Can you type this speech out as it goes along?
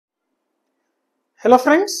Hello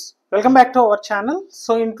friends, welcome back to our channel.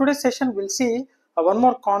 So in today's session we'll see one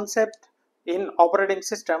more concept in operating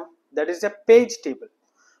system, that is a page table.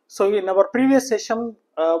 So in our previous session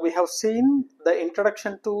we have seen the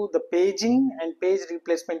introduction to the paging and page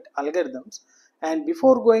replacement algorithms, and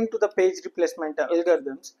before going to the page replacement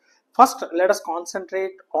algorithms, first let us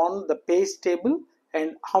concentrate on the page table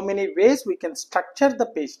and how many ways we can structure the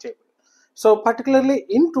page table. So particularly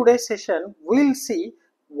in today's session we'll see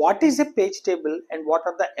what is a page table and what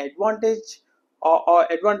are the advantages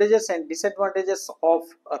and disadvantages of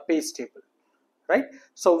a page table, right?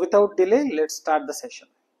 So without delay, let's start the session.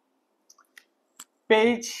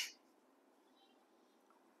 Page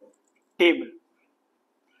table.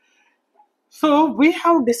 So we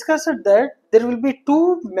have discussed that there will be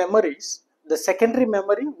two memories, the secondary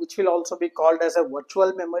memory, which will also be called as a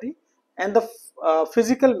virtual memory, and the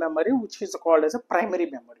physical memory, which is called as a primary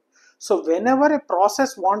memory. So whenever a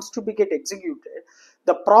process wants to be get executed,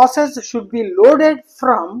 the process should be loaded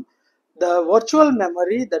from the virtual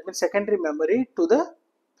memory, that means secondary memory, to the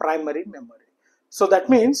primary memory. So that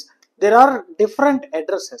means there are different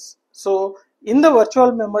addresses. So in the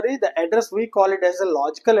virtual memory, the address we call it as a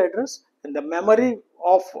logical address, and the memory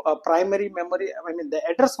of primary memory, the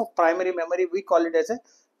address of primary memory, we call it as a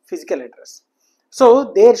physical address.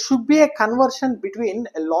 So there should be a conversion between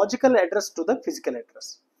a logical address to the physical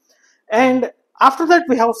address. And after that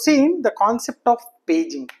we have seen the concept of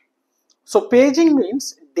paging. So paging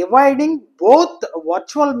means dividing both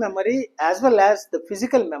virtual memory as well as the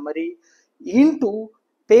physical memory into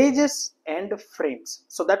pages and frames.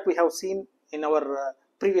 So that we have seen in our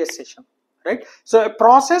previous session, right? So a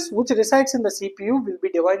process which resides in the CPU will be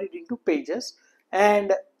divided into pages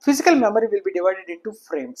and physical memory will be divided into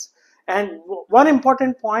frames. And one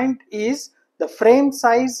important point is the frame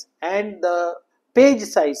size and the page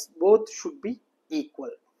size both should be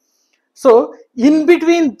equal. So in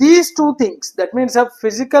between these two things, that means a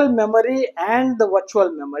physical memory and the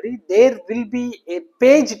virtual memory, there will be a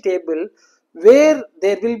page table where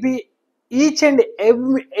there will be each and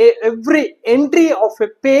every entry of a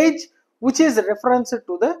page which is referenced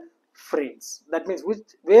to the frames. That means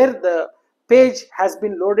where the page has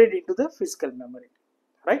been loaded into the physical memory,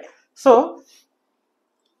 right? So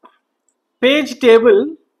page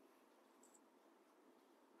table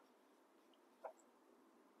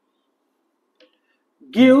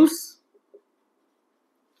gives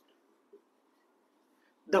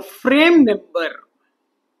the frame number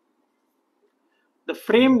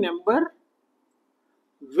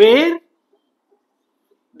where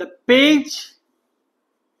the page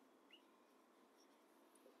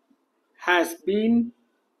has been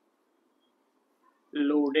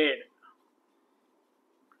loaded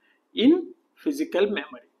in physical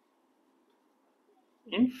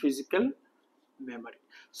memory.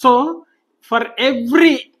 So for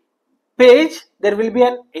every page there will be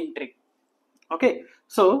an entry. Okay,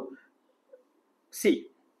 so see,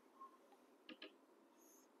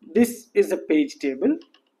 this is a page table.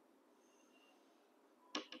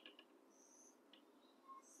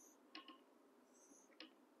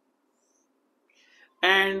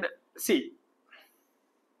 And see,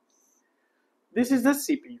 this is the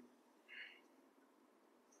CPU.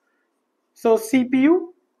 So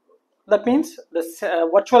CPU, that means the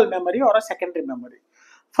virtual memory or a secondary memory.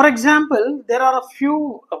 For example, there are a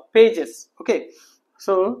few pages. Okay,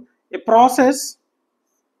 so a process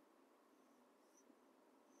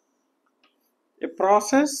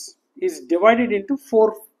is divided into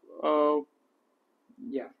 5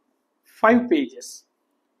 pages.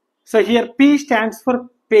 So here P stands for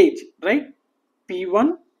page, right?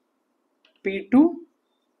 P1, P2,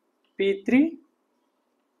 P3,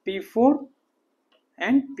 P4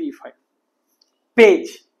 and P5.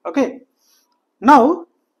 Page. Okay. Now,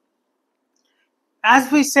 as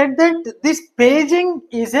we said that this paging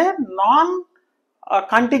is a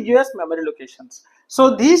non-contiguous memory locations.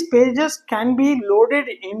 So these pages can be loaded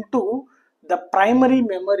into the primary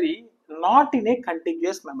memory, not in a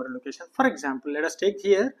contiguous memory location. For example, let us take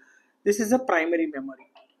here, this is a primary memory.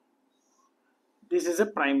 This is a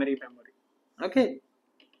primary memory. Okay.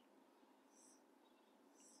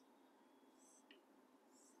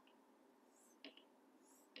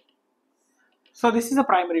 So this is a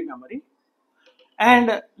primary memory.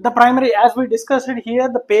 And the primary, as we discussed it here,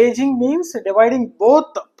 the paging means dividing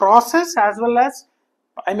both process as well as,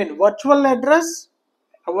 virtual address,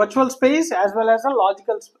 a virtual space as well as a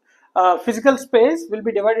logical physical space will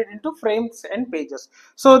be divided into frames and pages.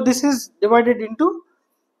 So this is divided into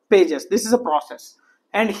pages. This is a process.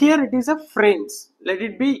 And here it is a frames. Let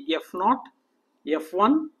it be F0,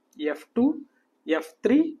 F1, F2,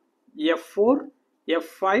 F3, F4,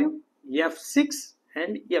 F5, F6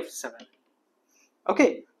 and F7.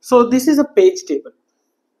 Okay, so this is a page table.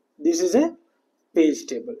 This is a page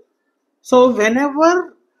table. So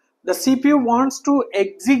whenever the CPU wants to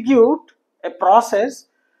execute a process,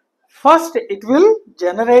 first it will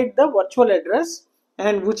generate the virtual address,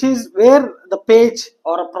 and which is where the page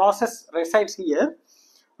or a process resides here.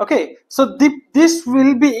 Okay, so this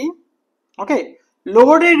will be, okay,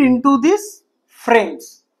 loaded into these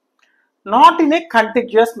frames, not in a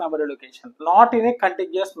contiguous memory location, not in a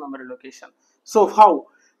contiguous memory location. So how?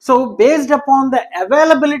 So based upon the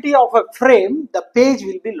availability of a frame, the page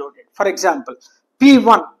will be loaded. For example,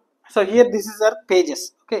 P1. So here this is our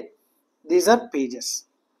pages. Okay, these are pages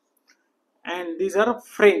and these are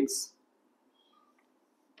frames.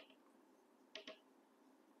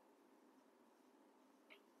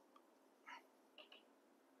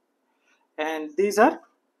 And these are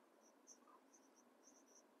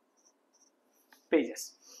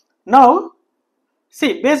pages. Now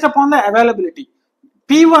see, based upon the availability,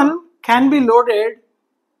 P1 can be loaded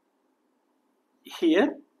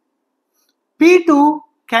here, P2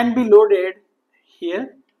 can be loaded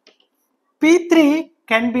here, P3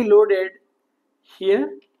 can be loaded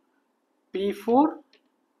here, P4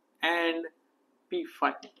 and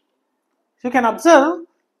P5. So you can observe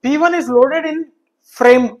P1 is loaded in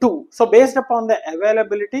frame 2. So based upon the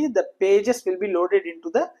availability, the pages will be loaded into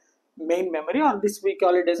the main memory, or this we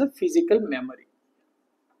call it as a physical memory.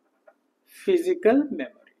 Physical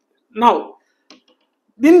memory. Now,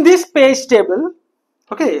 in this page table,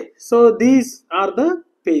 okay, so these are the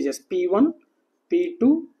pages P1,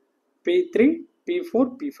 P2, P3,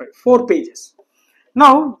 P4, P5, 4 pages.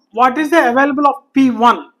 Now, what is the available of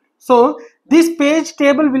P1? So, this page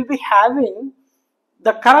table will be having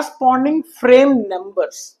the corresponding frame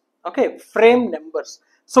numbers. Okay, frame numbers.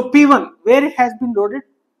 So, P1, where it has been loaded?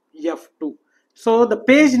 F2. So, the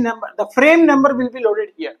page number, the frame number will be loaded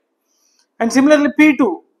here. And similarly,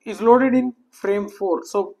 P2 is loaded in frame 4.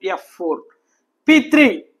 So, F4.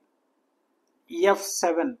 P3,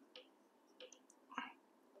 F7.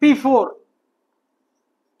 P4,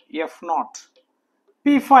 F0.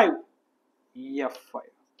 P5, F5.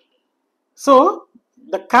 So,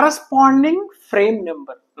 the corresponding frame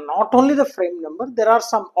number, not only the frame number, there are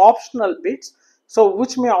some optional bits, so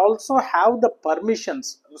which may also have the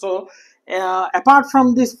permissions. So, apart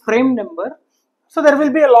from this frame number, so there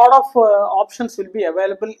will be a lot of options will be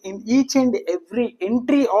available in each and every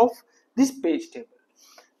entry of this page table.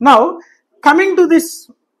 Now, coming to this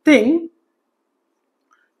thing,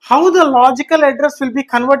 how the logical address will be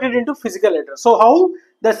converted into physical address. So how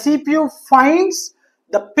the CPU finds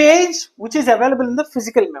the page which is available in the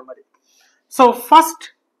physical memory. So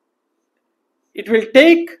first it will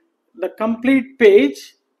take the complete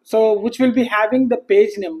page, so which will be having the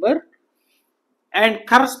page number and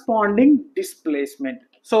corresponding displacement.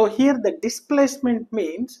 So here the displacement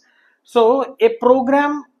means, so a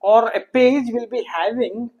program or a page will be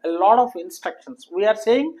having a lot of instructions. We are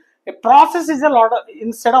saying a process is a lot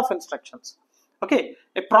of set of instructions. Okay,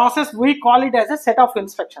 a process we call it as a set of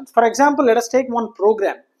instructions. For example, let us take one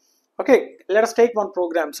program. Okay, let us take one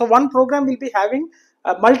program. So one program will be having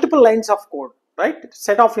multiple lines of code, right?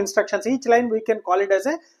 Set of instructions. Each line we can call it as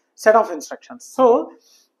a set of instructions. So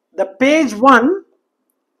the page 1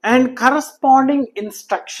 and corresponding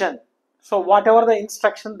instruction, so whatever the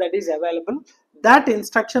instruction that is available, that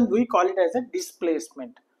instruction we call it as a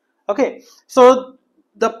displacement. Okay, so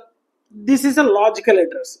this is a logical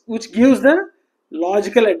address which gives the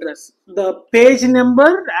logical address, the page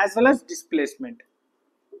number as well as displacement.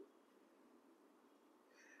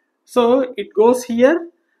 So it goes here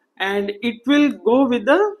and it will go with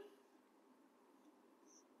the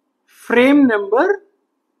frame number,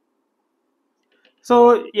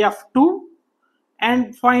 so F2,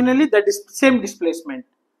 and finally the same displacement,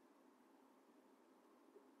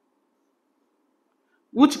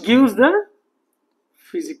 which gives the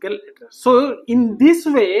physical address. So in this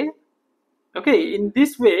way, okay, in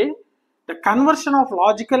this way the conversion of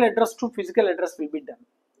logical address to physical address will be done.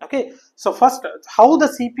 Okay, so first, how the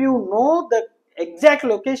CPU know the exact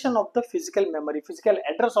location of the physical memory, physical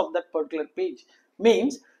address of that particular page,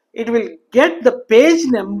 means it will get the page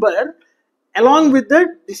number along with the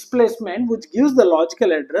displacement which gives the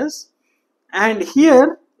logical address, and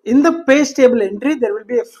here in the page table entry there will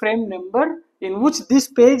be a frame number in which this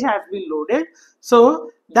page has been loaded. So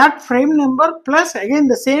that frame number plus again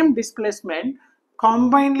the same displacement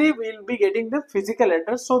combinedly we will be getting the physical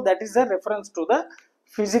address. So that is a reference to the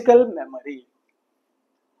physical memory,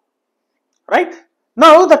 right?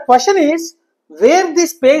 Now the question is where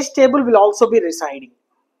this page table will also be residing,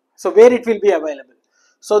 so where it will be available.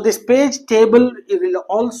 So this page table will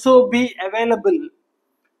also be available.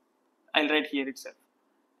 I'll write here itself.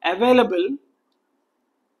 Available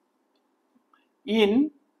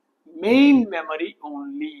in main memory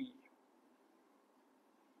only.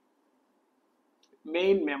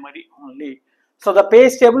 Main memory only. So the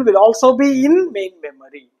page table will also be in main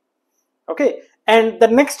memory. Okay. And the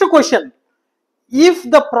next question, if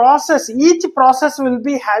the process, each process will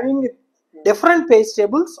be having different page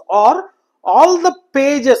tables, or all the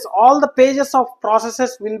pages of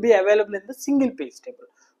processes will be available in the single page table.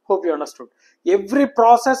 Hope you understood. Every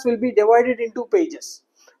process will be divided into pages.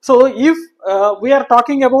 So if we are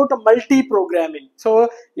talking about a multi-programming, so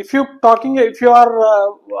if you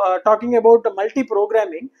are talking about multi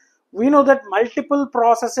programming, we know that multiple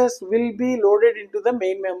processes will be loaded into the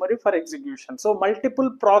main memory for execution. So multiple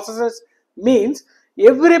processes means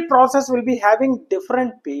every process will be having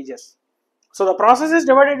different pages. So the process is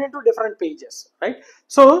divided into different pages, right?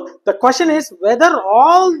 So the question is whether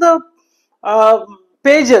all the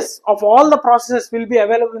pages of all the processes will be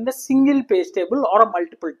available in the single page table or a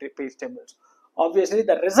multiple page tables. Obviously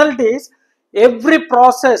the result is every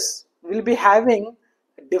process will be having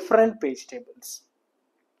different page tables.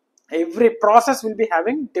 Every process will be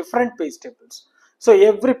having different page tables. So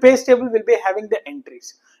every page table will be having the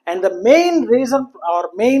entries, and the main reason or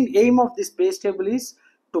main aim of this page table is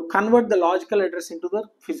to convert the logical address into the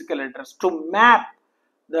physical address, to map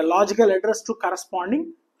the logical address to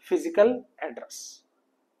corresponding physical address,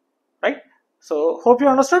 right? So hope you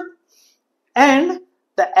understood. And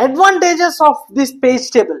the advantages of this page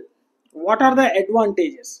table, what are the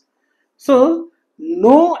advantages? So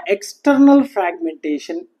no external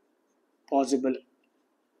fragmentation possible.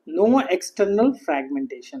 No external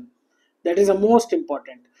fragmentation. That is the most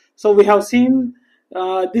important. So we have seen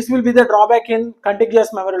this will be the drawback in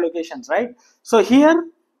contiguous memory locations, right? So here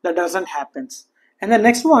that doesn't happens. And the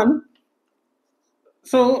next one,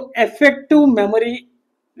 so effective memory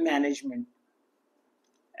management.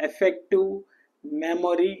 Effective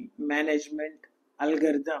memory management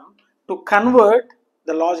algorithm to convert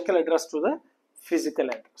the logical address to the physical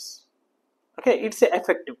address. Okay, it's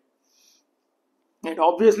effective. And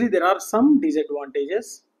obviously there are some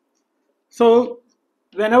disadvantages. So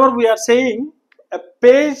whenever we are saying a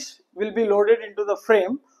page will be loaded into the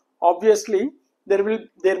frame, obviously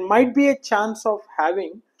there might be a chance of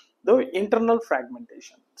having the internal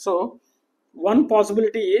fragmentation. So one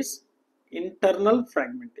possibility is internal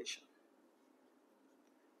fragmentation.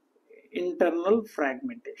 Internal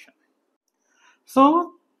fragmentation.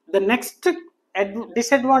 So the next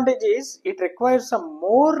disadvantage is it requires some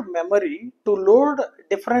more memory to load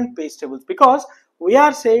different page tables, because we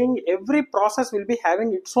are saying every process will be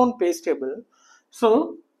having its own page table.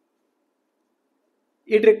 So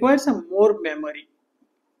it requires some more memory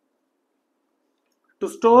to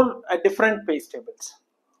store a different page tables,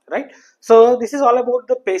 right? So this is all about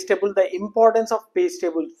the page table, the importance of page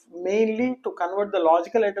tables, mainly to convert the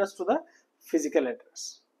logical address to the physical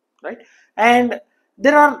address, right? And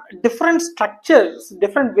there are different structures,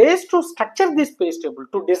 different ways to structure this page table,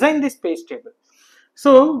 to design this page table.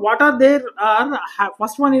 So what are there are,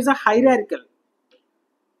 first one is a hierarchical,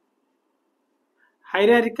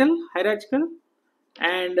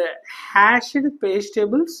 and hashed page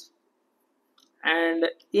tables and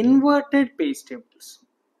inverted page tables.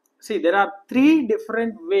 See, there are three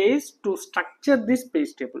different ways to structure this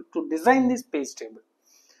page table, to design this page table,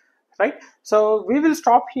 right? So we will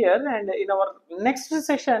stop here, and in our next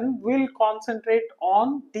session we'll concentrate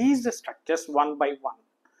on these structures one by one.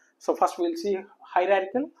 So first we'll see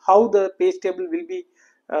hierarchical, how the page table will be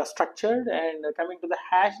structured, and coming to the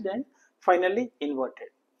hashed, and finally inverted,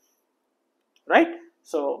 right?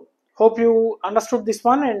 So hope you understood this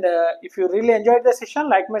one, and if you really enjoyed the session,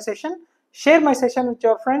 like my session, share my session with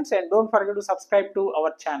your friends, and don't forget to subscribe to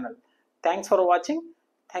our channel. Thanks for watching.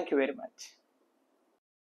 Thank you very much.